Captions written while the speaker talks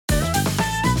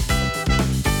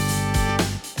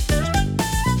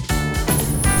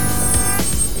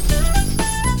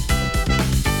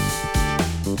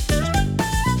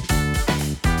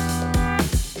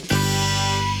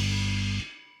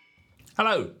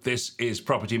Hello, this is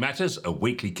Property Matters, a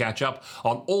weekly catch-up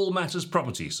on all matters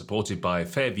property, supported by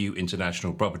Fairview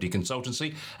International Property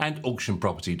Consultancy and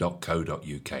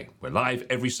auctionproperty.co.uk. We're live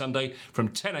every Sunday from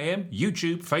 10 a.m,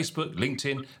 YouTube, Facebook,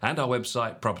 LinkedIn, and our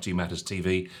website,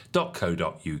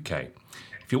 propertymatterstv.co.uk.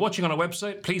 If you're watching on our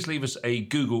website, please leave us a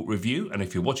Google review, and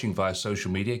if you're watching via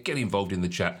social media, get involved in the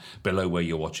chat below where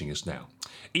you're watching us now.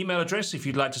 Email address, if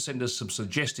you'd like to send us some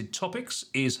suggested topics,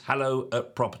 is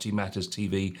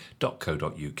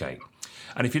hello@propertymatterstv.co.uk.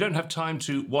 And if you don't have time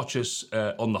to watch us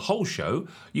on the whole show,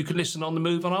 you can listen on the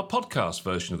move on our podcast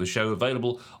version of the show,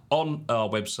 available on our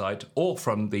website or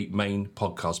from the main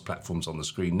podcast platforms on the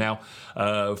screen now,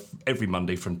 every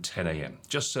Monday from 10 a.m.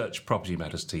 Just search Property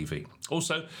Matters TV.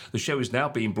 Also, the show is now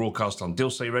being broadcast on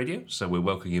Dilsey Radio, so we're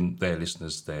welcoming their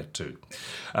listeners there too.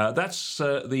 That's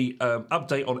the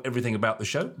update on everything about the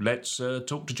show. Let's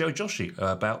talk to Joe Joshi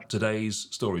about today's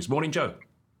stories. Morning, Joe.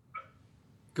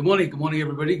 Good morning,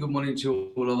 everybody. Good morning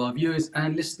to all of our viewers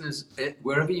and listeners,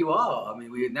 wherever you are. I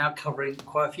mean, we're now covering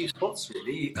quite a few spots,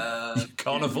 really. You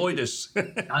can't avoid us.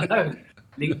 I know.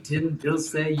 LinkedIn,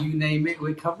 Dilsey, you name it,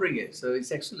 we're covering it. So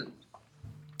it's excellent.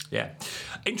 Yeah.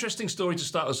 Interesting story to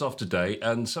start us off today,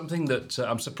 and something that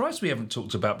I'm surprised we haven't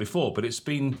talked about before, but it's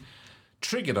been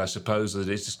triggered, I suppose,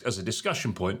 as a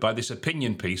discussion point by this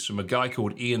opinion piece from a guy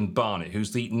called Ian Barnett,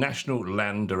 who's the National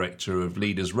Land Director of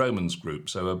Leaders Romans Group,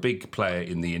 so a big player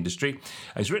in the industry.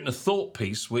 And he's written a thought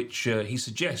piece which he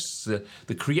suggests that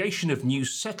the creation of new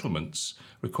settlements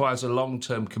requires a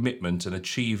long-term commitment, and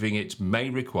achieving it may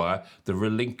require the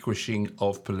relinquishing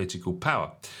of political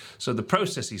power. So the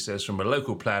process, he says, from a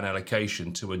local plan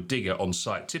allocation to a digger on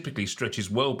site typically stretches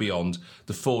well beyond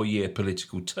the 4-year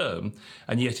political term,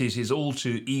 and yet it is all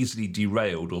too easily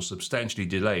derailed or substantially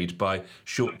delayed by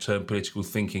short-term political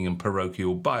thinking and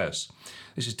parochial bias.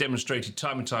 This is demonstrated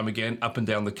time and time again up and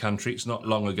down the country. It's not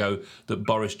long ago that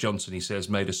Boris Johnson, he says,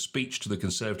 made a speech to the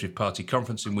Conservative Party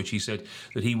conference in which he said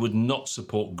that he would not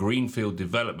support greenfield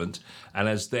development, and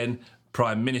as then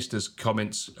Prime Minister's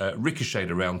comments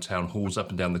ricocheted around town halls up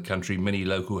and down the country, many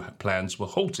local plans were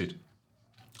halted.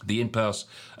 The impasse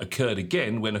occurred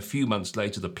again when a few months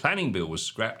later the planning bill was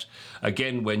scrapped,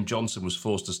 again when Johnson was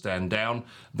forced to stand down,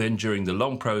 then during the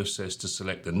long process to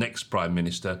select the next Prime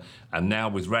Minister, and now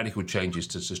with radical changes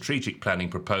to strategic planning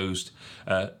proposed,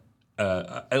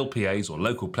 LPAs, or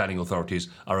local planning authorities,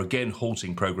 are again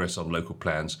halting progress on local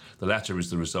plans. The latter is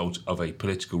the result of a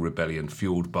political rebellion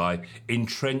fuelled by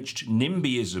entrenched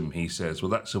NIMBYism, he says.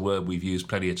 Well, that's a word we've used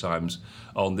plenty of times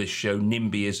on this show,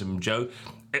 NIMBYism, Joe.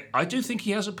 I do think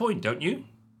he has a point, don't you?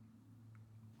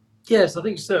 Yes, I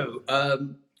think so.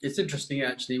 It's interesting,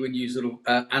 actually, when you sort of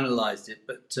analysed it.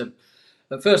 But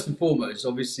first and foremost,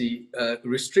 obviously,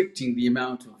 restricting the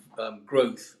amount of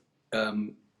growth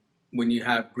when you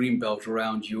have greenbelt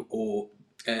around you, or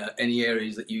any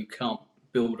areas that you can't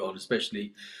build on,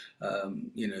 especially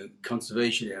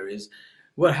conservation areas.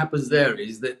 What happens there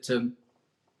is that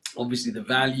obviously the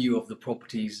value of the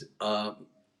properties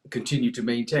continue to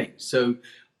maintain. So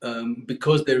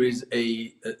because there is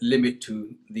a limit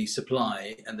to the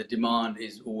supply and the demand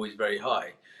is always very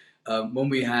high, when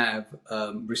we have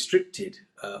restricted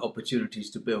opportunities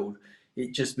to build,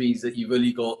 it just means that you've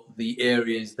only got the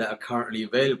areas that are currently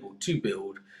available to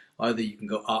build. Either you can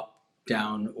go up,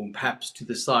 down, or perhaps to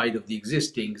the side of the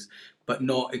existings, but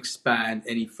not expand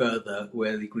any further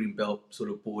where the greenbelt sort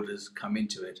of borders come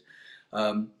into it.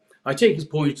 I take his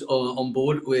point on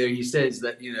board, where he says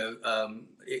that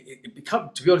it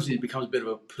becomes, to be honest, it becomes a bit of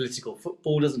a political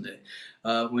football, doesn't it?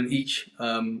 When each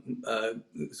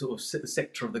sort of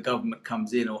sector of the government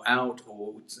comes in or out,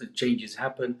 or changes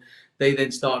happen, they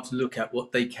then start to look at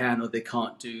what they can or they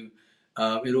can't do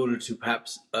in order to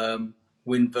perhaps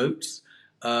win votes,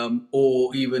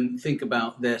 or even think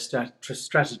about their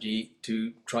strategy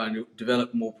to try and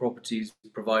develop more properties,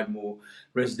 provide more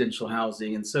residential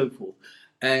housing, and so forth.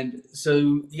 And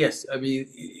so, yes, I mean,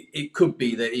 it could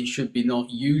be that it should be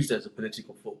not used as a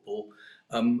political football,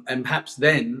 and perhaps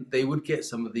then they would get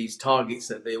some of these targets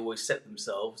that they always set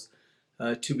themselves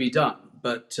to be done.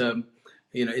 But the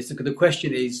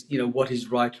question is, what is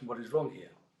right and what is wrong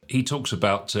here. He talks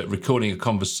about recording a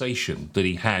conversation that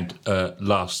he had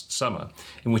last summer,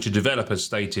 in which a developer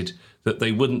stated that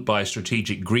they wouldn't buy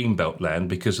strategic greenbelt land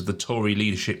because of the Tory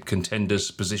leadership contenders'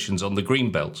 positions on the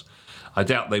greenbelt. I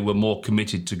doubt they were more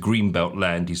committed to Greenbelt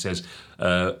land, he says,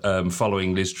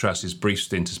 following Liz Truss's brief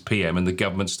stint as PM and the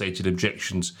government stated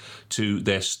objections to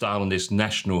their Stalinist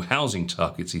national housing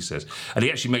targets, he says. And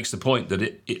he actually makes the point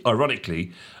that,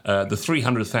 ironically, the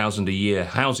 300,000 a year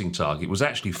housing target was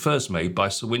actually first made by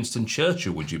Sir Winston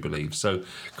Churchill, would you believe? So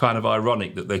kind of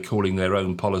ironic that they're calling their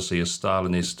own policy a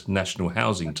Stalinist national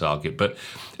housing target. But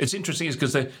it's interesting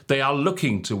because they are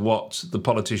looking to what the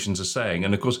politicians are saying.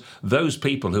 And of course, those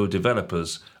people who are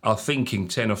developers are thinking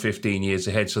 10 or 15 years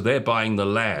ahead. So they're buying the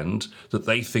land that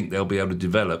they think they'll be able to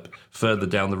develop further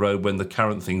down the road when the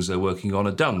current things they're working on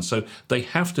are done. So they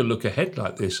have to look ahead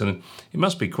like this. And it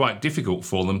must be quite difficult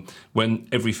for them when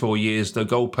every 4 years the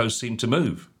goalposts seem to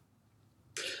move.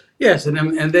 Yes, and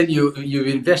then you've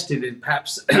invested in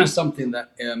perhaps something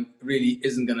that really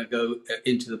isn't going to go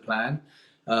into the plan.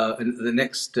 And the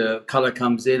next colour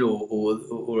comes in,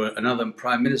 or another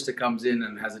prime minister comes in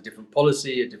and has a different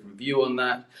policy, a different view on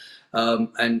that,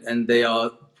 and they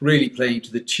are really playing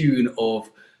to the tune of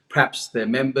perhaps their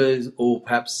members, or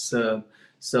perhaps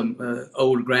some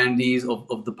old grandees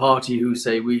of the party who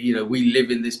say we live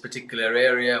in this particular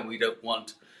area and we don't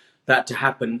want that to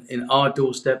happen in our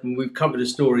doorstep. And we've covered a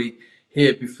story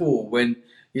here before when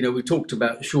we talked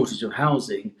about the shortage of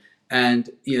housing. And,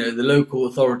 the local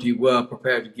authority were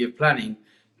prepared to give planning.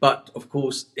 But, of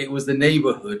course, it was the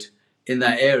neighbourhood in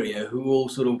that area who all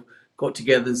sort of got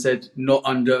together and said, not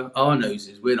under our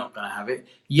noses, we're not going to have it.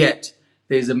 Yet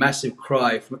there's a massive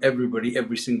cry from everybody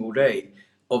every single day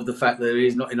of the fact that there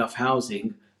is not enough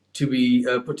housing to be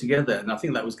put together. And I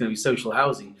think that was going to be social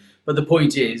housing. But the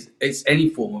point is, it's any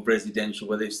form of residential,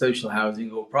 whether it's social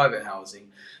housing or private housing.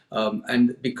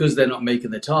 And because they're not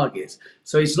making the targets.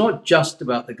 So it's not just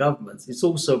about the governments, it's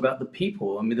also about the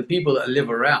people. I mean, the people that live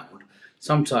around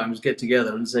sometimes get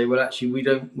together and say, well, actually, we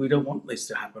don't want this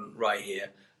to happen right here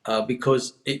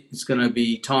because it's going to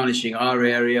be tarnishing our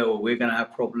area, or we're going to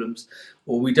have problems,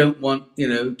 or we don't want,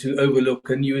 to overlook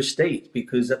a new estate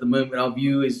because at the moment our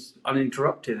view is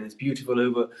uninterrupted and it's beautiful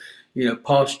over,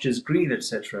 pastures green,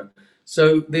 etc.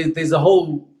 So there's a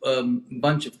whole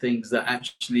bunch of things that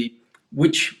actually,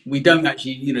 which we don't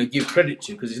actually, give credit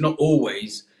to, because it's not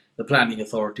always the planning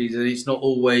authorities and it's not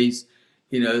always,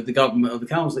 the government or the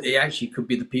council. It actually could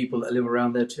be the people that live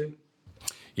around there too.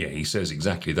 Yeah, he says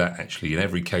exactly that, actually. In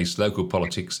every case, local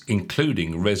politics,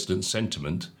 including resident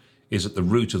sentiment, is at the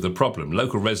root of the problem.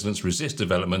 Local residents resist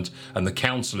development, and the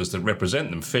councillors that represent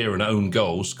them fear an own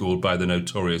goal scored by the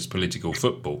notorious political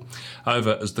football.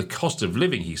 However, as the cost of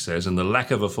living, he says, and the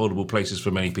lack of affordable places for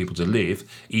many people to live,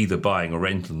 either buying or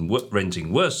renting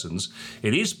worsens,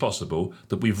 it is possible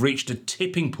that we've reached a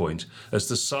tipping point as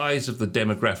the size of the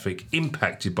demographic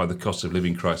impacted by the cost of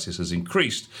living crisis has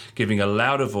increased, giving a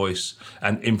louder voice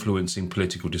and influencing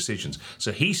political decisions.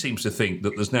 So he seems to think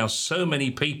that there's now so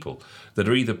many people that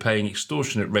are either paying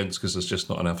extortionate rents because there's just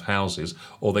not enough houses,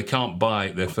 or they can't buy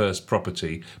their first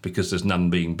property because there's none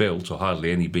being built or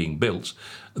hardly any being built.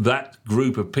 That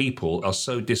group of people are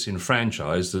so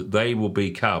disenfranchised that they will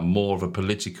become more of a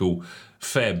political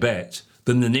fair bet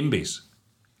than the NIMBYs.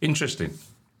 Interesting.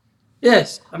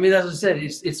 Yes, I mean, as I said,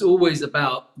 it's always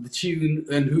about the tune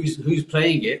and who's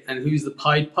playing it and who's the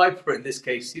Pied Piper in this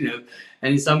case, And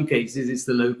in some cases it's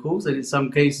the locals, and in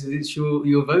some cases it's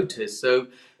your voters. So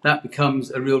that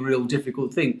becomes a real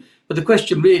difficult thing. But the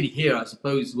question really here, I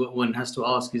suppose, what one has to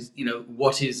ask is,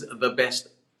 what is the best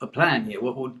plan here?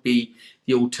 What would be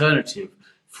the alternative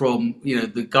from,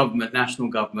 the government, national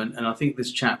government? And I think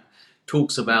this chap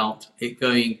talks about it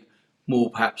going more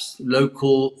perhaps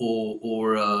local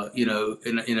or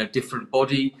in a different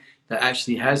body that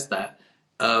actually has that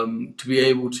to be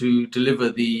able to deliver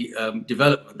the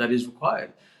development that is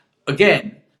required.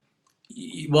 Again,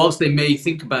 whilst they may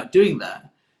think about doing that,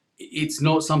 it's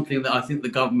not something that I think the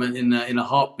government in a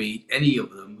heartbeat, any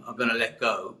of them, are going to let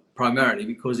go, primarily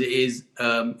because it is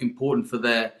important for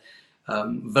their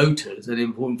voters and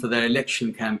important for their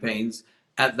election campaigns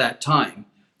at that time.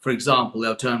 For example,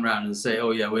 they'll turn around and say, oh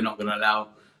yeah, we're not going to allow,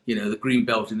 the green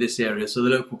belt in this area. So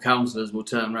the local councillors will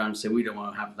turn around and say, we don't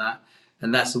want to have that.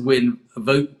 And that's a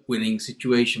vote-winning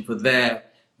situation for their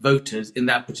voters in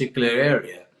that particular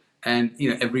area. And,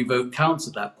 every vote counts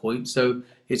at that point. So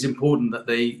it's important that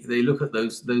they look at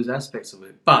those aspects of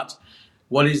it. But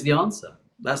what is the answer?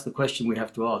 That's the question we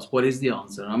have to ask. What is the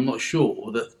answer? And I'm not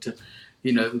sure that,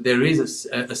 there is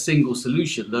a single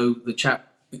solution, though the chap,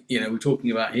 we're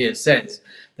talking about here says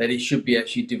that it should be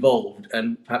actually devolved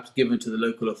and perhaps given to the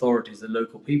local authorities, the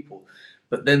local people.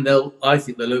 But then I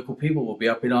think the local people will be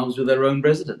up in arms with their own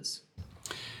residents.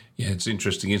 Yeah, it's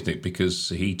interesting, isn't it? Because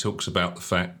he talks about the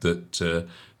fact that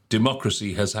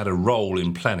democracy has had a role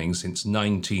in planning since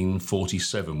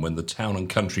 1947, when the Town and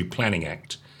Country Planning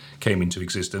Act came into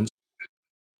existence.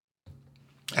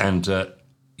 And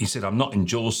he said, I'm not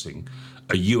endorsing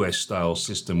a US style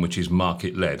system which is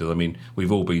market led. I mean,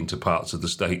 we've all been to parts of the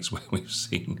States where we've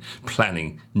seen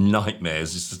planning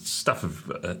nightmares. It's the stuff of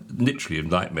literally of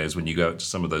nightmares when you go to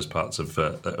some of those parts of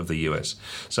the US.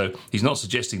 So he's not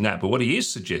suggesting that, but what he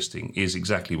is suggesting is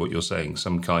exactly what you're saying,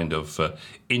 some kind of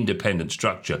independent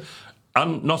structure.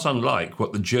 Not unlike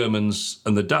what the Germans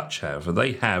and the Dutch have.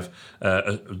 They have,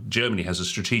 Germany has a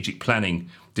strategic planning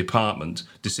department.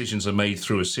 Decisions are made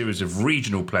through a series of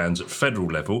regional plans at federal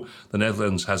level. The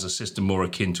Netherlands has a system more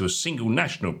akin to a single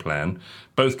national plan.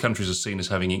 Both countries are seen as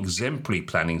having exemplary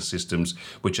planning systems,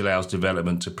 which allows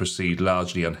development to proceed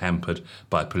largely unhampered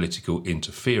by political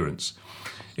interference.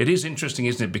 It is interesting,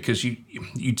 isn't it? Because you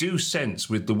do sense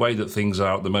with the way that things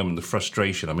are at the moment, the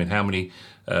frustration. I mean, how many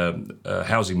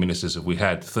housing ministers have we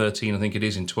had? 13, I think it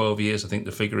is, in 12 years. I think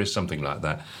the figure is something like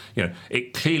that. You know,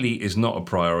 it clearly is not a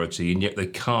priority, and yet they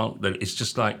can't. It's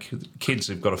just like kids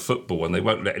who've got a football and they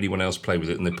won't let anyone else play with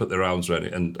it, and they put their arms around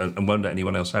it and won't let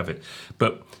anyone else have it.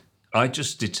 But I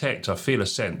feel a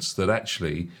sense that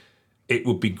actually it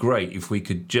would be great if we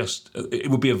could it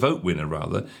would be a vote winner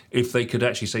rather, if they could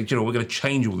actually say, you know, we're going to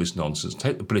change all this nonsense,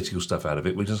 take the political stuff out of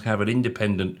it. We're just have an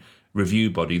independent review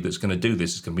body that's going to do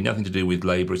this. It's going to be nothing to do with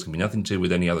Labour. It's going to be nothing to do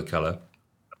with any other colour.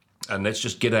 And let's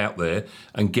just get out there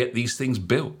and get these things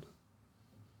built.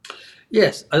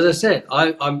 Yes, as I said,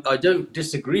 I don't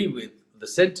disagree with the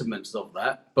sentiments of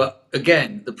that. But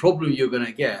again, the problem you're going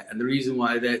to get, and the reason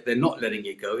why they're not letting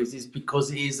it go, is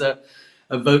because it is a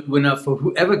vote winner for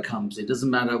whoever comes. It doesn't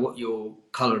matter what your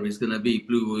color is going to be,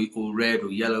 blue or red or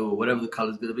yellow or whatever the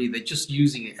color is going to be. They're just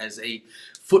using it as a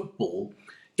football.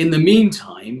 In the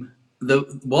meantime,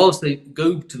 whilst they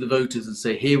go to the voters and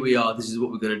say, here we are, this is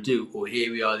what we're going to do, or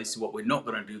here we are, this is what we're not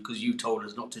going to do because you told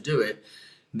us not to do it,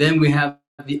 then we have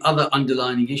the other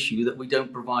underlying issue that we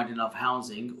don't provide enough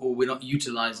housing, or we're not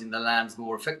utilizing the lands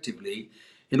more effectively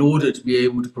in order to be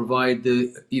able to provide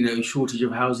the shortage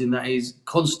of housing that is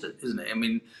constant, isn't it? I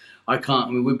mean,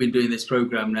 we've been doing this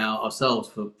program now ourselves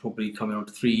for probably coming on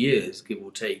to 3 years, give or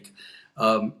take.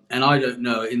 And I don't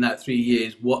know in that 3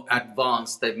 years what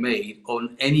advance they've made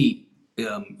on any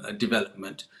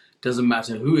development. Doesn't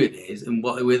matter who it is and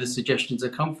where the suggestions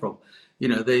have come from. You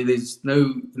know, there's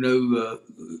no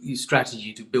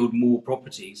strategy to build more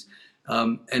properties,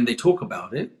 and they talk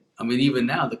about it. I mean, even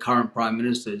now, the current Prime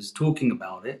Minister is talking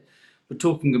about it, but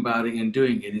talking about it and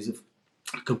doing it is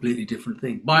a completely different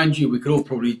thing. Mind you, we could all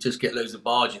probably just get loads of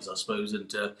barges, I suppose,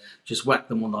 and just whack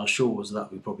them on our shores.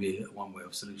 That would be probably one way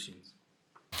of solutions.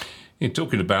 You're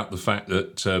talking about the fact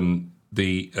that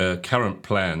the current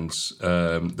plans,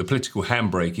 the political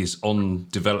handbrake is on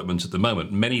development at the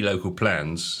moment. Many local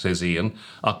plans, says Ian,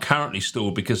 are currently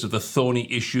stalled because of the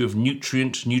thorny issue of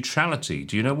nutrient neutrality.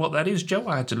 Do you know what that is, Joe?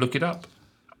 I had to look it up.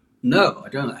 No, I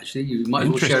don't actually. You might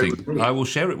well share it with me. I will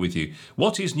share it with you.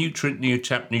 What is nutrient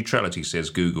neutrality,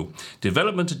 says Google.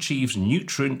 Development achieves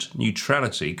nutrient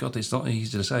neutrality. God, it's not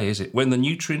easy to say, is it? When the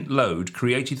nutrient load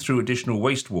created through additional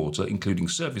wastewater, including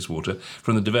surface water,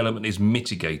 from the development is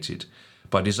mitigated.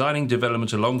 By designing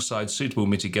development alongside suitable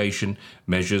mitigation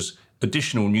measures,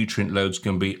 additional nutrient loads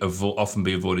can often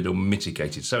be avoided or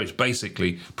mitigated. So it's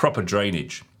basically proper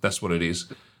drainage. That's what it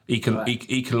is.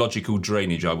 Ecological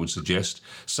drainage, I would suggest.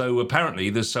 So apparently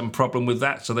there's some problem with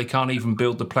that, so they can't even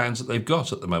build the plans that they've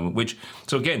got at the moment.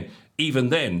 So again, even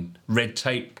then, red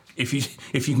tape. If you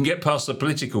can get past the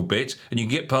political bit and you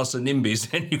can get past the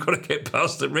NIMBYs, then you've got to get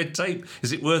past the red tape.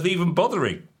 Is it worth even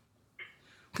bothering?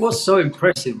 What's so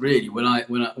impressive, really, when I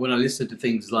listen to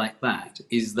things like that,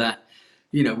 is that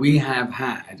we have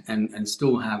had and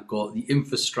still have got the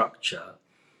infrastructure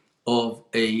of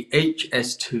a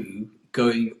HS2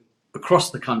 going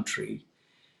across the country,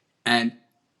 and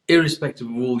irrespective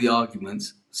of all the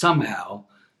arguments, somehow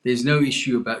there's no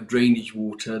issue about drainage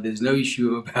water, there's no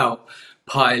issue about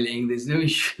piling, there's no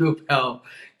issue about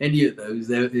any of those.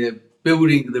 They're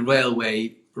building the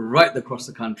railway right across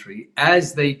the country,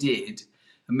 as they did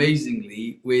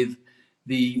amazingly with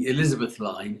the Elizabeth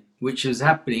line, which was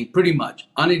happening pretty much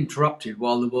uninterrupted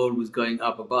while the world was going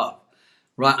up above,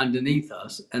 right underneath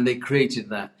us, and they created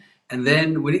that. And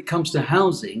then when it comes to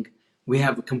housing, we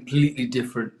have a completely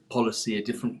different policy, a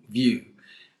different view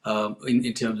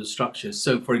in terms of structures.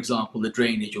 So, for example, the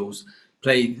drainage or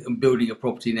building a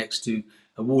property next to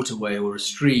a waterway or a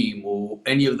stream or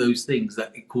any of those things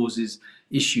that it causes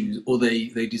issues, or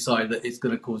they decide that it's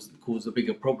going to cause a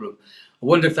bigger problem. I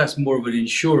wonder if that's more of an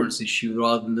insurance issue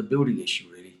rather than the building issue,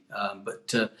 really.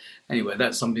 But anyway,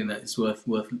 that's something that is worth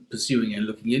pursuing and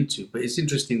looking into. But it's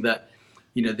interesting that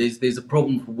there's a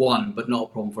problem for one, but not a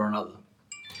problem for another.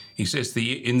 He says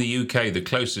in the UK, the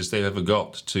closest they've ever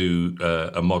got to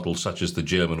a model such as the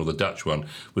German or the Dutch one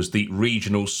was the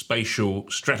regional spatial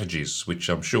strategies, which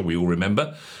I'm sure we all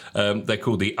remember. They're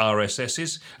called the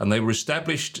RSSs, and they were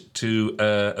established to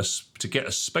get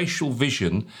a spatial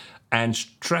vision and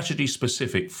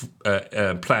strategy-specific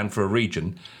plan for a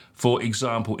region. For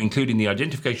example, including the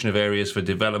identification of areas for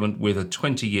development with a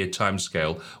 20-year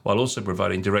timescale, while also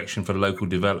providing direction for local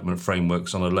development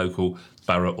frameworks on a local,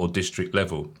 borough or district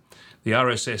level. The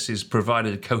RSSs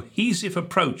provided a cohesive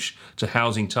approach to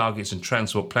housing targets and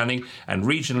transport planning and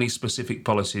regionally specific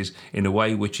policies in a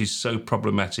way which is so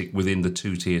problematic within the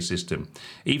two-tier system.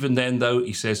 Even then, though,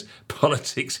 he says,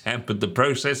 politics hampered the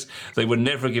process. They were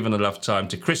never given enough time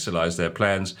to crystallise their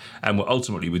plans and were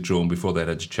ultimately withdrawn before they had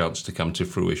a chance to come to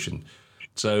fruition.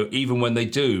 So even when they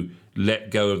do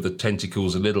let go of the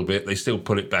tentacles a little bit, they still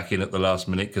put it back in at the last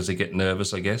minute because they get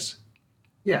nervous, I guess.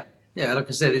 Yeah. Yeah, like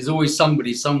I said, there's always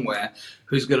somebody somewhere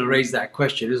who's going to raise that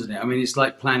question, isn't it? I mean, it's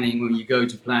like planning. When you go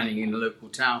to planning in a local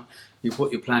town, you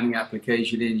put your planning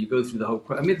application in, you go through the whole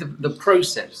I mean, the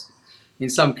process in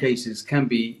some cases can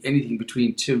be anything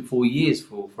between 2 and 4 years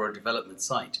for a development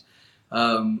site.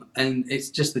 And it's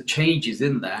just the changes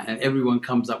in that, and everyone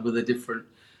comes up with a different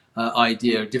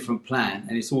idea, a different plan,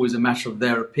 and it's always a matter of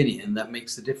their opinion that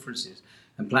makes the differences.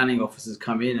 And planning officers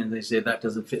come in and they say that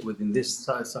doesn't fit within this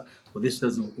size, or this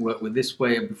doesn't work with this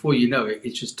way, and before you know it,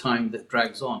 it's just time that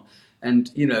drags on.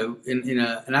 And in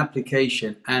an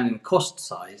application and in cost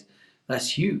size,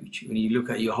 that's huge. When you look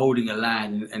at, you're holding a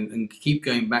land and keep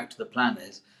going back to the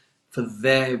planners for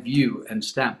their view and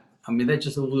stamp. I mean, they're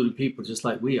just all little people just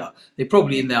like we are. They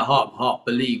probably in their heart of heart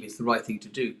believe it's the right thing to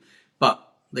do,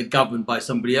 but they're governed by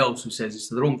somebody else who says it's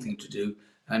the wrong thing to do.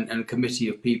 And a committee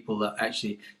of people that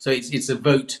actually, so it's a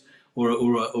vote or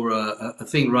a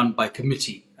thing run by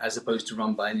committee as opposed to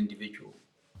run by an individual.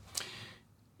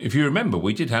 If you remember,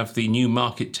 we did have the new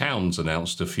market towns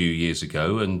announced a few years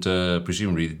ago, and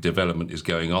presumably the development is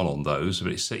going on those.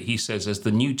 But he says, as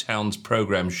the new towns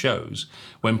programme shows,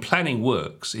 when planning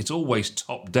works, it's always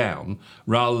top down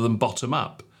rather than bottom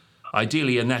up.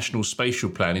 Ideally, a national spatial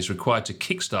plan is required to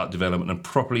kickstart development and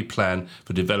properly plan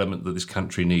for development that this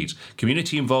country needs.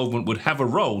 Community involvement would have a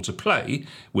role to play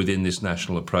within this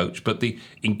national approach, but the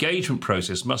engagement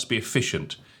process must be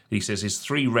efficient. He says is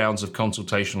 3 rounds of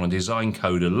consultation on design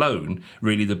code alone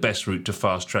really the best route to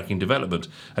fast-tracking development,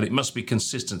 and it must be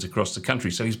consistent across the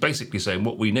country. So he's basically saying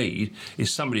what we need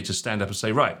is somebody to stand up and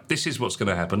say, right, this is what's going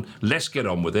to happen, let's get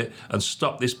on with it and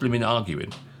stop this blimmin'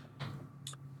 arguing.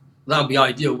 That would be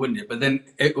ideal, wouldn't it? But then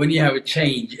when you have a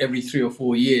change every 3 or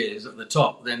 4 years at the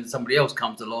top, then somebody else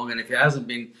comes along, and if it hasn't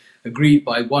been agreed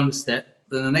by one step,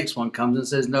 then the next one comes and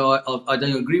says, no, I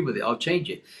don't agree with it, I'll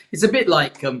change it. It's a bit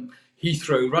like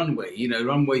Heathrow runway.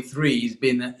 Runway 3 has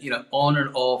been on and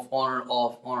off, on and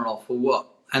off, on and off for what?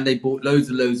 And they bought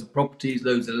loads of properties,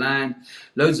 loads of land,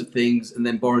 loads of things, and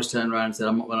then Boris turned around and said,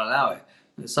 I'm not going to allow it.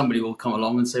 Somebody will come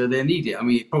along and say they need it. I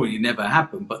mean, it probably never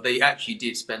happened, but they actually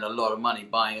did spend a lot of money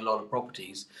buying a lot of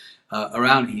properties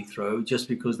around Heathrow just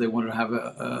because they wanted to have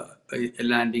a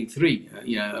landing 3,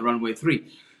 a runway 3.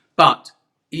 But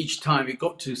each time it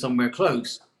got to somewhere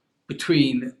close,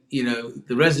 between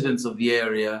the residents of the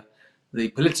area, the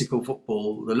political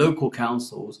football, the local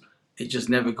councils, it just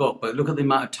never got. But look at the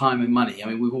amount of time and money. I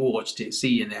mean, we've all watched it,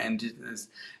 seen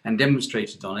it, and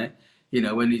demonstrated on it.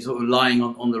 When he's sort of lying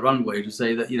on the runway to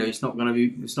say that it's not going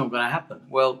to happen.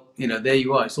 Well, there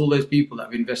you are. It's all those people that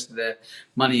have invested their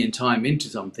money and time into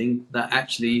something that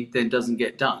actually then doesn't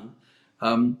get done.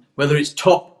 Whether it's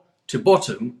top to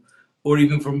bottom, or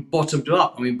even from bottom to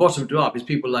up. I mean, bottom to up is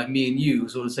people like me and you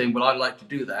sort of saying, well, I'd like to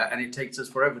do that, and it takes us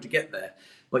forever to get there.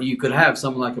 But you could have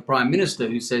someone like a prime minister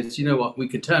who says, you know what, we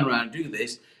could turn around and do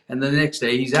this, and then the next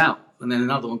day he's out, and then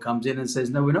another one comes in and says,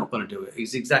 no, we're not going to do it.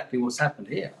 It's exactly what's happened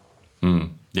here.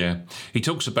 Yeah. He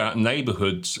talks about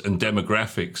neighbourhoods and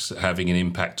demographics having an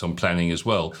impact on planning as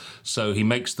well. So he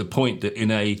makes the point that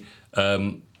in a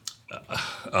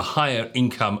higher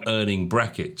income earning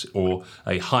bracket, or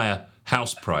a higher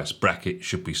house price bracket,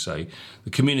 should we say, the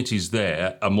communities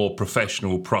there are more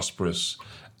professional, prosperous,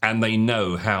 and they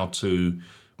know how to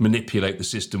manipulate the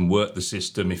system, work the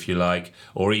system, if you like,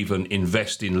 or even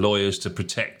invest in lawyers to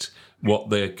protect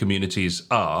what their communities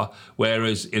are,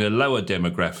 whereas in a lower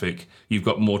demographic, you've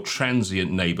got more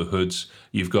transient neighbourhoods,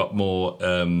 you've got more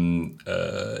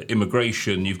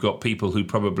immigration, you've got people who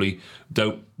probably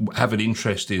don't have an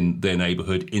interest in their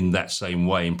neighbourhood in that same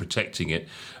way, in protecting it.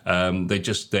 They're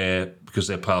just there because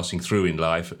they're passing through in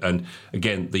life. And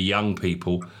again, the young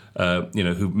people,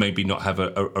 who maybe not have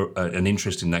an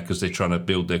interest in that because they're trying to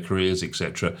build their careers,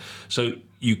 etc. So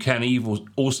you can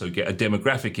also get a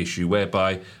demographic issue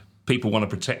whereby people want to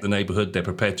protect the neighbourhood, they're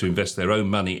prepared to invest their own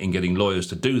money in getting lawyers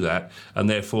to do that, and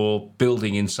therefore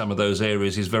building in some of those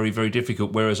areas is very, very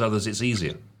difficult, whereas others it's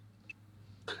easier.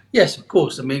 Yes, of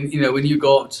course. I mean, when you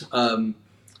got,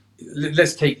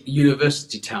 let's take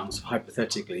university towns,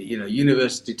 hypothetically,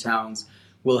 university towns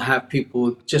will have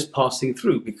people just passing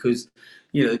through because,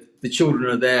 the children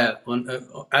are there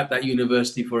at that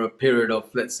university for a period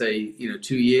of, let's say,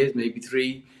 2 years, maybe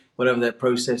 3, whatever their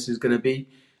process is going to be.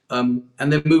 And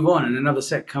then move on, and another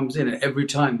set comes in, and every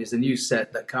time there's a new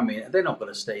set that come in. They're not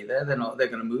going to stay there. They're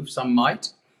going to move. Some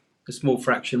might. A small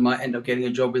fraction might end up getting a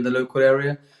job in the local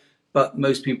area, but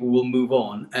most people will move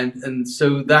on. And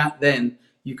so that then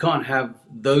you can't have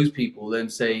those people then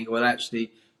saying, well, actually,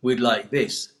 we'd like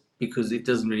this, because it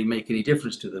doesn't really make any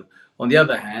difference to them. On the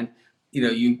other hand,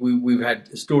 we've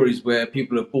had stories where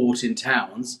people have bought in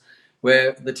towns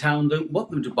where the town don't want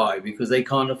them to buy because they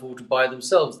can't afford to buy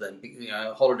themselves then,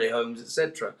 holiday homes,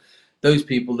 etc. Those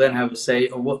people then have a say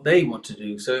on what they want to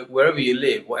do. So wherever you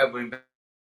live, whatever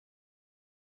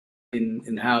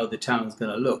in how the town is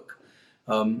going to look.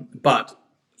 But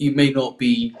you may not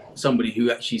be somebody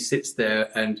who actually sits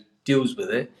there and deals with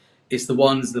it. It's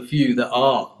the few that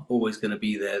are always going to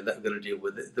be there that are going to deal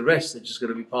with it. The rest are just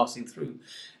going to be passing through.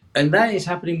 And that is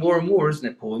happening more and more, isn't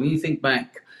it, Paul? When you think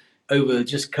back over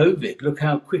just COVID, look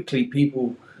how quickly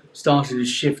people started to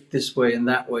shift this way and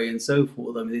that way and so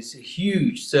forth. I mean, there's a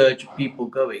huge surge of people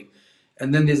going,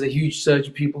 and then there's a huge surge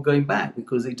of people going back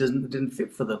because it didn't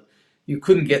fit for them. You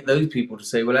couldn't get those people to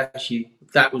say, well, actually,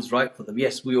 that was right for them.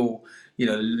 Yes, we all,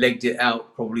 legged it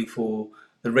out probably for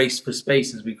the race for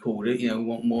space, as we called it. We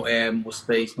want more air, more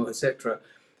space, more etc.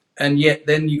 And yet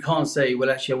then you can't say, well,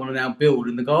 actually, I want to now build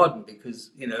in the garden because,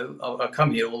 I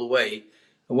come here all the way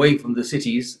away from the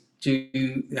cities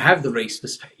to have the race for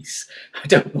space. I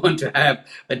don't want to have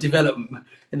a development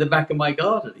in the back of my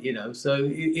garden, So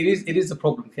it is a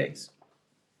problem case.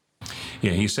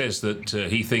 Yeah, he says that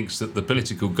he thinks that the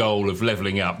political goal of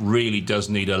levelling up really does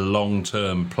need a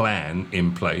long-term plan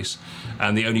in place,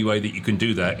 and the only way that you can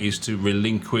do that is to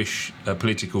relinquish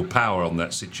political power on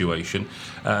that situation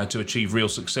to achieve real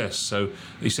success. So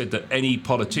he said that any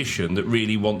politician that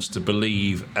really wants to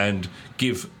believe and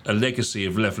give a legacy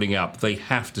of levelling up, they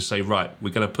have to say, right,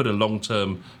 we're going to put a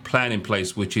long-term plan in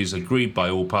place which is agreed by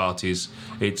all parties.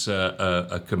 It's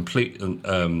a complete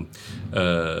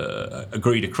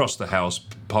agreed across the House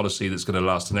policy that's going to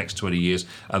last the next 20 years,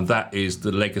 and that is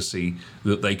the legacy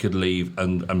that they could leave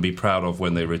and be proud of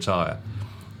when they retire.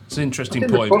 It's an interesting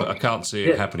point, but I can't see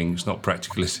it happening. It's not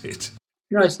practical, is it?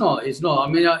 No, it's not. It's not. I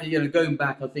mean, going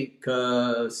back, I think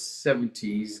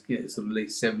 70s, sort of late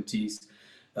 70s,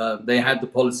 they had the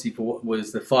policy for what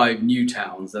was the 5 new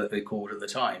towns that they called at the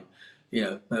time.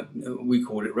 We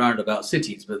called it roundabout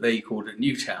cities, but they called it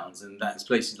new towns, and that's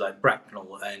places like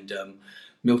Bracknell and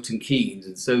Milton Keynes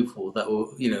and so forth that were,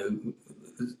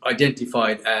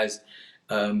 identified as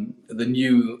the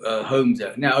new homes.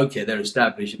 Now, okay, they're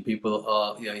established and people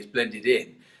are, it's blended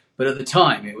in, but at the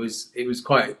time it was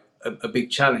quite a big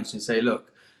challenge to say,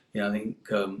 look, I think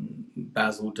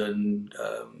Basildon,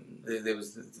 there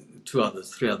was 3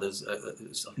 others, I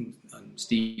think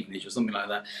Stevenage or something like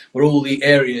that, where all the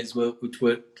areas which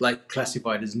were like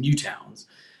classified as new towns,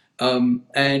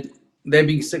 and they're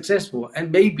being successful.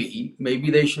 And maybe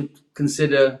they should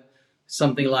consider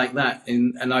something like that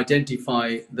and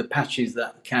identify the patches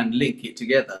that can link it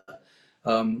together,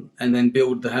 and then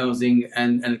build the housing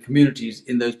and communities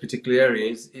in those particular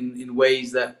areas in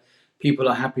ways that people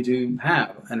are happy to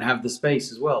have the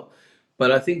space as well.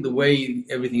 But I think the way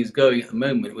everything is going at the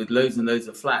moment, with loads and loads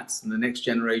of flats and the next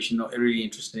generation not really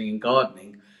interested in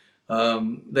gardening,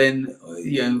 then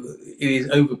it is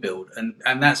overbuild,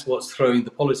 and that's what's throwing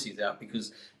the policies out,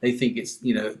 because they think it's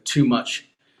too much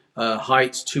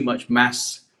height, too much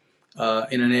mass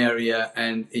in an area,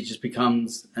 and it just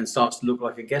becomes and starts to look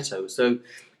like a ghetto. So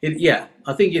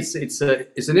I think it's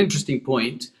an interesting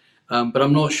point, but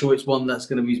I'm not sure it's one that's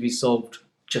going to be solved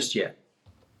just yet.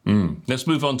 Let's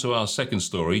move on to our second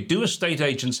story. Do estate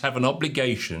agents have an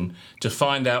obligation to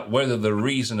find out whether the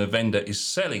reason a vendor is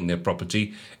selling their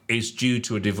property is due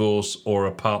to a divorce or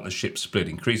a partnership split?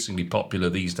 Increasingly popular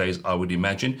these days, I would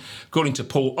imagine. According to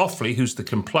Paul Offley, who's the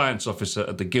compliance officer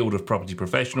at the Guild of Property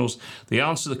Professionals, the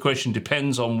answer to the question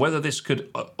depends on whether this could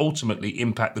ultimately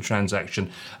impact the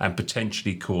transaction and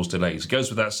potentially cause delays. It goes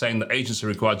without saying that agents are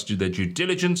required to do their due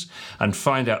diligence and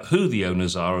find out who the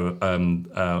owners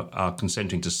are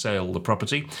consenting to sell the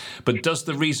property. But does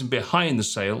the reason behind the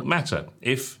sale matter?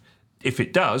 If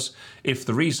it does, if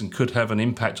the reason could have an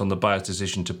impact on the buyer's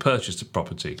decision to purchase the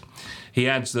property. He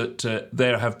adds that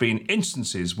there have been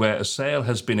instances where a sale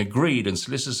has been agreed and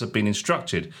solicitors have been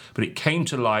instructed, but it came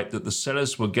to light that the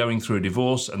sellers were going through a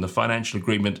divorce and the financial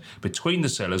agreement between the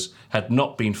sellers had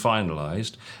not been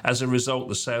finalised. As a result,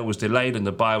 the sale was delayed and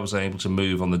the buyer was unable to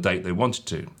move on the date they wanted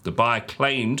to. The buyer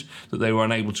claimed that they were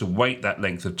unable to wait that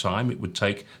length of time it would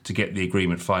take to get the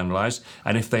agreement finalised,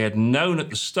 and if they had known at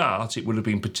the start it would have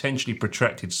been potentially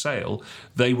protracted sale,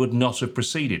 they would not have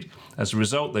proceeded. As a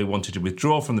result, they wanted to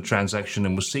withdraw from the transaction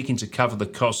and were seeking to cover the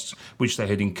costs which they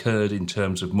had incurred in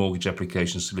terms of mortgage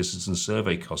application, solicitors and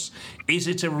survey costs. Is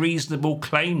it a reasonable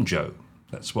claim, Joe?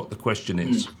 That's what the question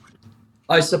is.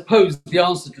 I suppose the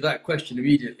answer to that question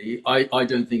immediately, I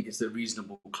don't think it's a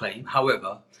reasonable claim.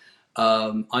 However,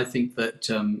 I think that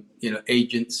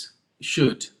agents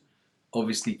should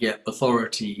obviously get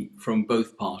authority from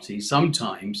both parties.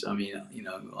 Sometimes, I've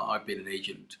been an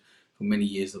agent for many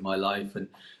years of my life, and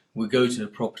we go to a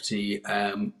property,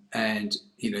 and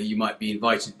you might be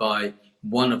invited by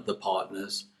one of the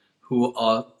partners who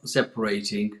are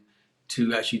separating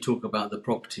to actually talk about the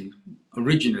property.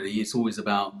 Originally, it's always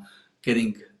about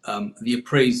getting the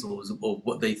appraisals of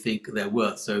what they think they're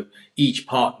worth. So each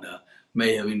partner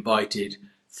may have invited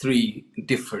 3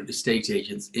 different estate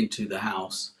agents into the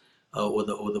house or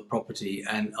the property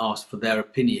and asked for their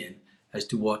opinion as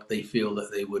to what they feel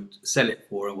that they would sell it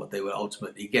for and what they would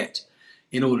ultimately get,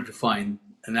 in order to find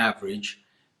an average.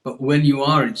 But when you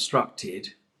are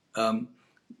instructed, then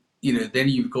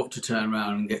you've got to turn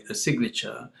around and get a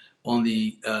signature on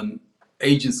the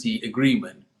agency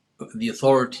agreement, the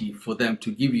authority for them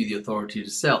to give you the authority to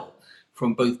sell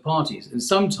from both parties. And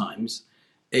sometimes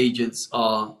agents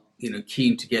are,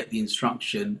 keen to get the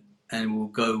instruction and will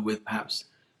go with perhaps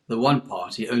the one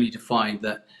party, only to find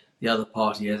that the other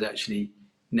party has actually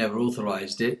never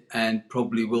authorized it and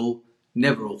probably will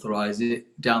never authorize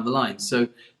it down the line. So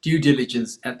due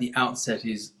diligence at the outset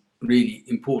is really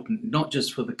important, not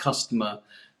just for the customer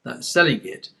that's selling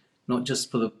it, not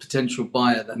just for the potential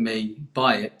buyer that may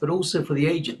buy it, but also for the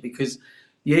agent, because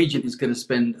the agent is going to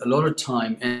spend a lot of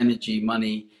time, energy,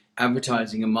 money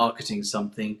advertising and marketing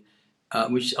something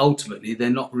which ultimately they're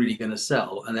not really going to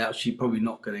sell, and they're actually probably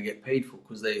not going to get paid for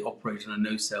because they operate on a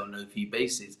no sell, no fee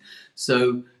basis.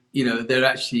 So they're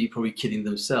actually probably kidding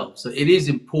themselves. So it is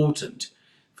important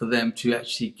for them to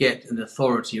actually get an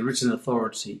authority, a written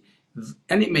authority.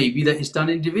 And it may be that it's done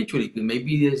individually.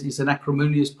 Maybe it's an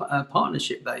acrimonious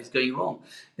partnership that is going wrong.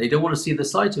 They don't want to see the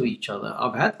sight of each other.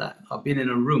 I've had that. I've been in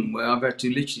a room where I've had to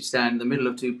literally stand in the middle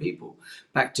of 2 people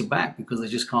back to back because they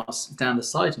just can't stand the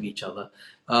sight of each other,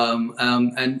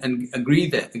 and agree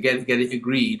that get it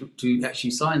agreed to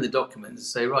actually sign the document and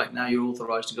say, right, now you're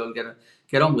authorized to go and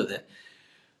get on with it.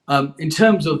 In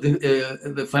terms of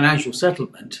the financial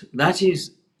settlement, that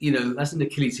is, that's an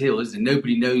Achilles heel, isn't it?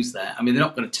 Nobody knows that. I mean, they're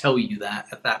not going to tell you that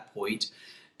at that point.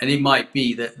 And it might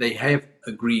be that they have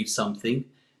agreed something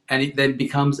and it then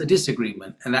becomes a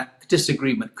disagreement. And that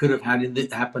disagreement could have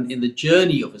happened in the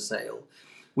journey of a sale.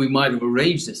 We might have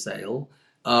arranged a sale,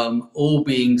 all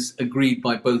being agreed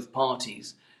by both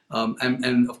parties.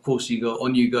 And of course, you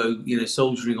go,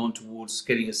 soldiering on towards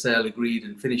getting a sale agreed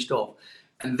and finished off.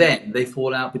 And then they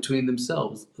fall out between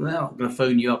themselves. They're not going to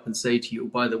phone you up and say to you,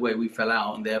 by the way, we fell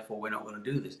out and therefore we're not going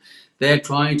to do this. They're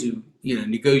trying to,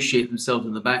 negotiate themselves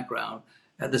in the background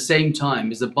at the same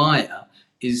time as the buyer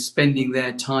is spending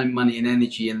their time, money and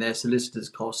energy and their solicitor's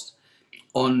costs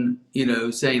on,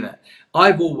 saying that.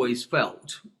 I've always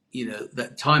felt,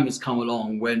 that time has come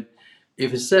along when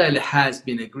if a sale has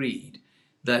been agreed,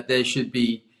 that there should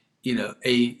be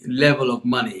a level of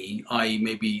money, i.e.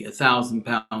 maybe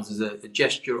 £1,000 as a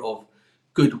gesture of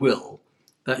goodwill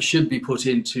that should be put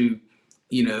into,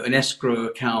 an escrow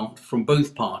account from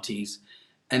both parties.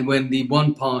 And when the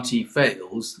one party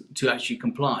fails to actually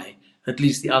comply, at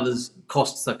least the other's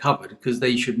costs are covered because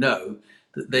they should know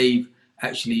that they've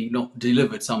actually not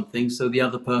delivered something. So the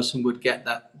other person would get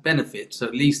that benefit. So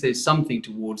at least there's something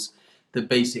towards the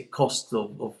basic costs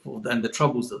of and the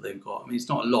troubles that they've got. I mean, it's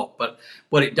not a lot, but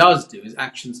what it does do is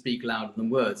actions speak louder than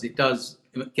words. It does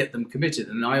get them committed.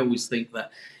 And I always think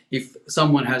that if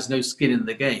someone has no skin in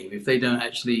the game, if they don't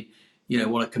actually,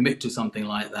 want to commit to something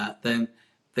like that, then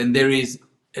there is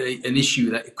an issue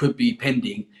that could be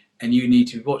pending, and you need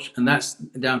to watch. And that's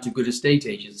down to good estate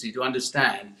agency to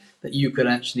understand that you can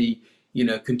actually,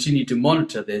 continue to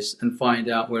monitor this and find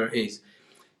out where it is.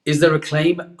 Is there a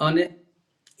claim on it?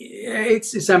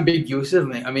 It's ambiguous,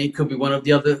 isn't it? I mean, it could be one of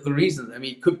the other reasons. I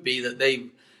mean, it could be that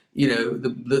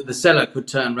the seller could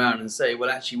turn around and say, well,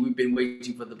 actually, we've been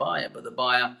waiting for the buyer, but the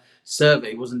buyer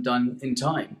survey wasn't done in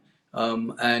time.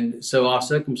 And so our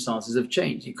circumstances have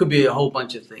changed. It could be a whole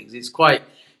bunch of things. It's quite,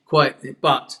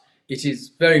 but it is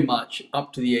very much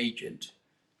up to the agent.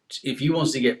 If he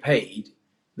wants to get paid,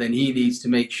 then he needs to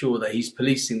make sure that he's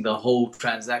policing the whole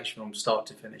transaction from start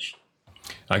to finish.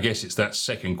 I guess it's that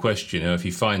second question. If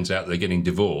he finds out they're getting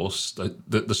divorced,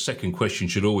 the second question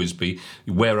should always be,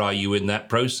 where are you in that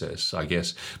process, I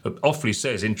guess. But Offaly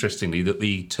says, interestingly, that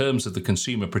the terms of the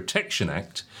Consumer Protection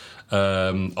Act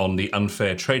on the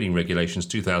Unfair Trading Regulations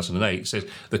 2008 says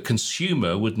the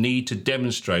consumer would need to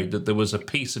demonstrate that there was a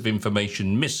piece of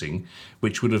information missing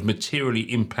which would have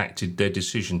materially impacted their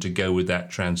decision to go with that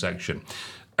transaction.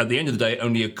 At the end of the day,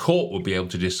 only a court will be able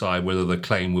to decide whether the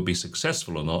claim will be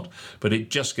successful or not, but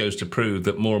it just goes to prove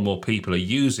that more and more people are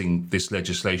using this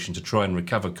legislation to try and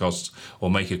recover costs or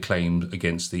make a claim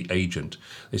against the agent.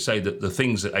 They say that the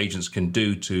things that agents can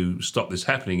do to stop this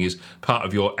happening is part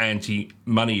of your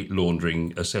anti-money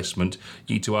laundering assessment.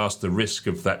 You need to ask the risk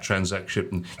of that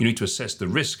transaction. You need to assess the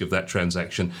risk of that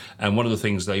transaction, and one of the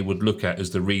things they would look at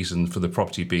is the reason for the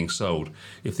property being sold.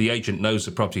 If the agent knows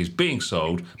the property is being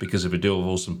sold because of a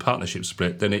divorce and partnership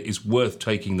split, then it is worth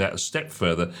taking that a step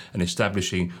further and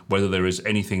establishing whether there is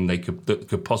anything that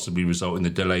could possibly result in the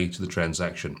delay to the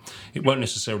transaction. It won't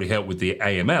necessarily help with the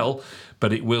AML,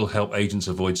 but it will help agents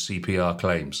avoid CPR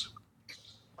claims.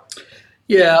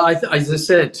 Yeah, as I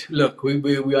said, look,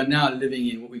 we are now living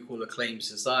in what we call a claim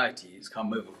society. It's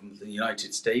come over from the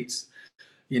United States.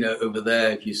 Over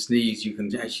there, if you sneeze, you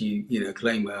can actually,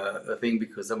 claim a thing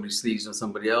because somebody sneezed on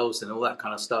somebody else and all that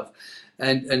kind of stuff.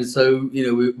 And so,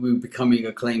 we're becoming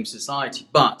a claim society.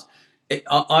 But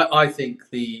I think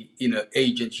the,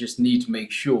 agents just need to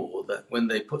make sure that when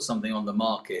they put something on the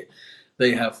market,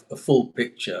 they have a full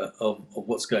picture of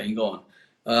what's going on,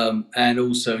 and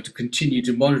also to continue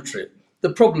to monitor it. The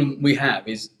problem we have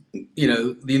is,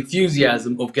 the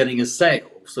enthusiasm of getting a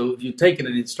sale. So if you've taken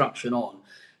an instruction on,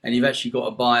 and you've actually got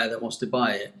a buyer that wants to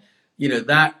buy it,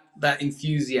 that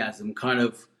enthusiasm kind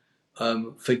of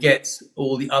forgets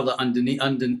all the other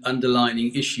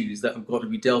underlining issues that have got to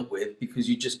be dealt with, because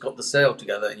you just got the sale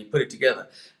together and you put it together.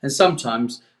 And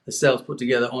sometimes the sale's put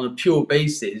together on a pure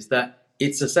basis that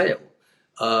it's a sale.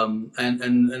 And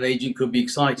an agent could be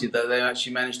excited that they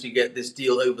actually managed to get this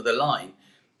deal over the line.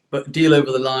 But deal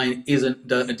over the line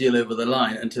isn't a deal over the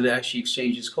line until it actually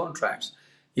exchanges contracts.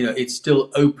 It's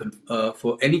still open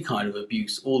for any kind of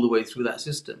abuse all the way through that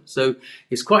system. So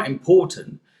it's quite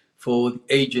important for the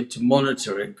agent to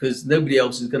monitor it, because nobody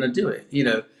else is going to do it.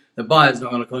 The buyer's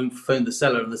not going to phone the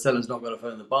seller, and the seller's not going to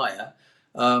phone the buyer,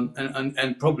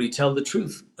 and probably tell the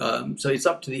truth. So it's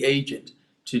up to the agent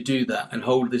to do that and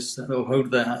hold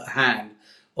the hand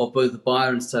of both the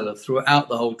buyer and seller throughout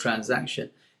the whole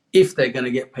transaction, if they're going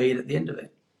to get paid at the end of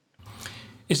it.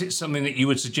 Is it something that you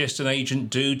would suggest an agent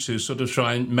do to sort of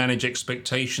try and manage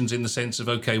expectations, in the sense of,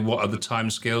 okay, what are the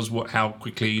timescales? How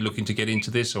quickly are you looking to get into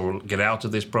this or get out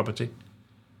of this property?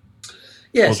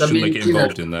 Yes, or shouldn't they get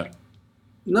involved in that?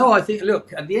 No, I think,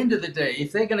 look, at the end of the day,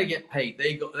 if they're going to get paid,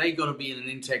 they got to be an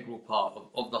integral part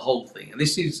of the whole thing. And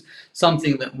this is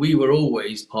something that we were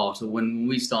always part of when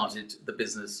we started the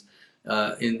business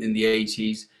in the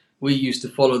 80s. We used to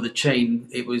follow the chain.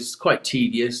 It was quite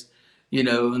tedious.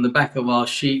 On the back of our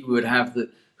sheet, we would have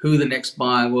who the next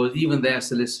buyer was, even their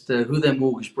solicitor, who their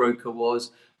mortgage broker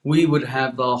was. We would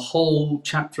have the whole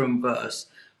chapter and verse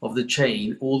of the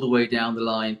chain all the way down the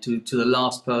line to the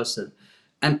last person,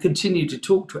 and continue to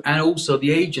talk to, and also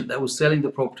the agent that was selling the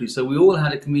property. So we all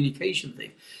had a communication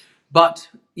thing. But,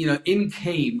 in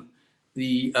came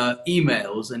the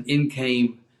emails, and in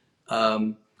came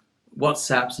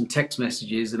WhatsApps and text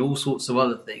messages and all sorts of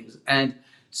other things. And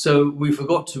so we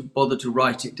forgot to bother to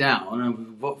write it down,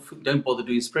 and we don't bother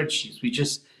doing spreadsheets. We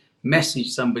just message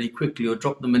somebody quickly or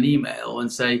drop them an email and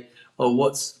say, oh,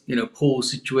 what's Paul's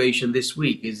situation this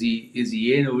week? Is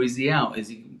he in or is he out? Is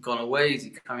he gone away? Is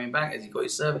he coming back? Has he got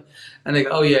his survey? And they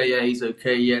go, oh yeah, he's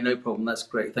okay. Yeah, no problem. That's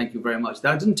great. Thank you very much.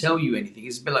 That doesn't tell you anything.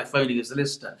 It's a bit like phoning a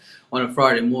solicitor on a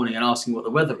Friday morning and asking what the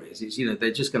weather is. It's,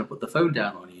 they're just going to put the phone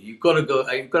down on you. You've got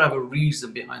to have a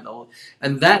reason behind the whole.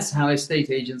 And that's how estate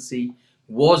agency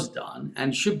was done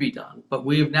and should be done. But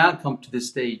we have now come to this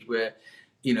stage where,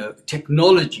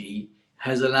 technology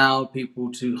has allowed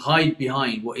people to hide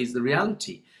behind what is the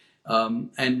reality.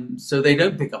 And so they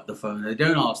don't pick up the phone, they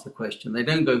don't ask the question, they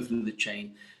don't go through the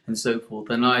chain and so forth.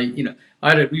 And I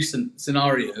had a recent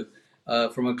scenario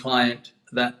from a client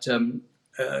that,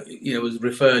 was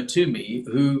referred to me,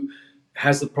 who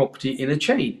has a property in a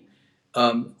chain.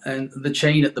 And the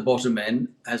chain at the bottom end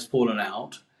has fallen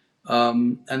out.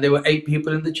 And there were 8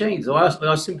 people in the chain. So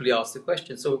I simply asked the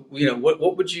question. So,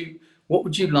 what would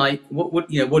you like? What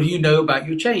do you know about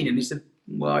your chain? And he said,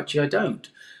 well, actually, I don't.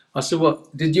 I said, well,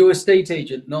 did your estate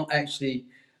agent not actually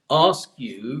ask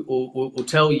you or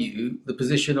tell you the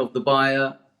position of the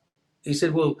buyer? He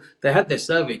said, well, they had their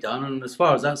survey done, and as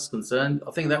far as that's concerned,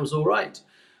 I think that was all right.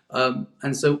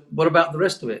 And so what about the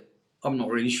rest of it? I'm not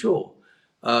really sure.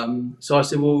 So I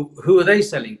said, well, who are they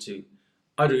selling to?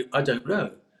 I don't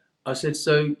know. I said,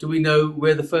 so do we know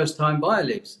where the first time buyer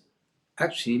lives?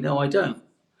 Actually, no, I don't.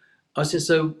 I said,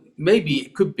 so maybe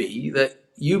it could be that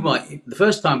the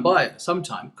first time buyer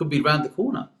sometime could be around the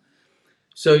corner.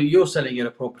 So you're selling at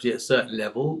a property at a certain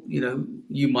level,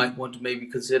 you might want to maybe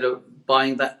consider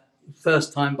buying that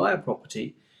first time buyer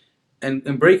property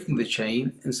and breaking the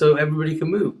chain, and so everybody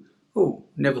can move. Oh,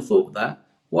 never thought of that.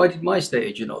 Why did my estate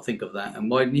agent not think of that?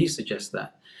 And why didn't he suggest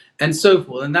that? And so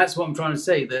forth. And that's what I'm trying to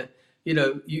say, that,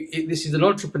 this is an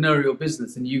entrepreneurial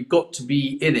business and you've got to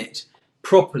be in it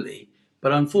properly.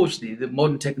 But unfortunately, the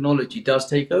modern technology does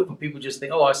take over. People just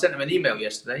think, oh, I sent them an email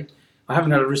yesterday, I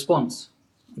haven't had a response.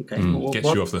 Okay.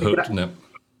 Gets you off the hook, doesn't it?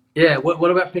 Yeah.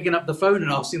 What about picking up the phone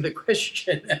and asking the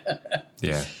question?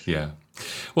 Yeah.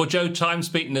 Well, Joe, time's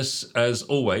beaten us as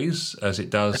always, as it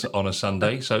does on a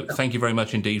Sunday. So thank you very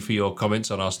much indeed for your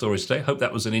comments on our stories today. Hope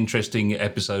that was an interesting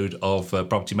episode of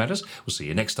Property Matters. We'll see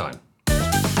you next time.